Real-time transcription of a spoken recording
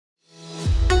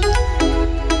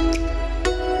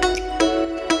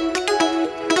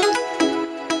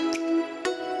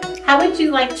would you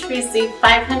like to receive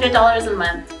 $500 a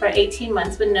month for 18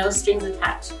 months with no strings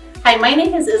attached? Hi, my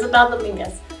name is Isabel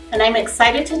Dominguez, and I'm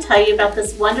excited to tell you about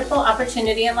this wonderful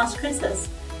opportunity in Las Cruces.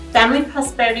 Family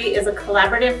Prosperity is a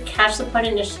collaborative cash support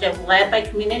initiative led by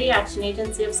Community Action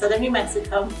Agency of Southern New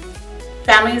Mexico,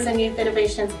 Families and Youth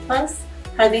Innovations Plus,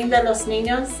 Jardín de los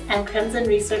Niños, and Crimson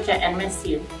Research at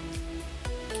NMSU.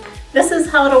 This is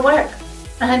how it'll work.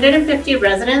 150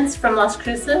 residents from Las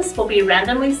Cruces will be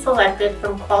randomly selected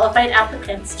from qualified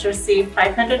applicants to receive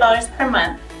 $500 per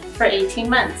month for 18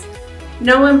 months.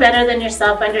 No one better than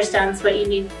yourself understands what you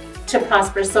need to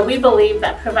prosper, so we believe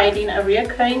that providing a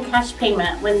recurring cash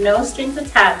payment with no strings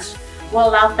attached will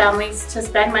allow families to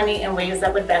spend money in ways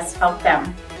that would best help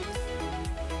them.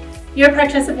 Your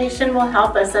participation will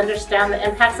help us understand the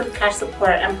impacts of cash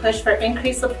support and push for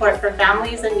increased support for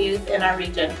families and youth in our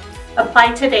region.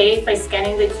 Apply today by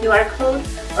scanning the QR code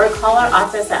or call our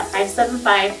office at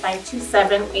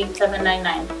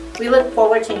 575-527-8799. We look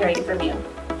forward to hearing from you.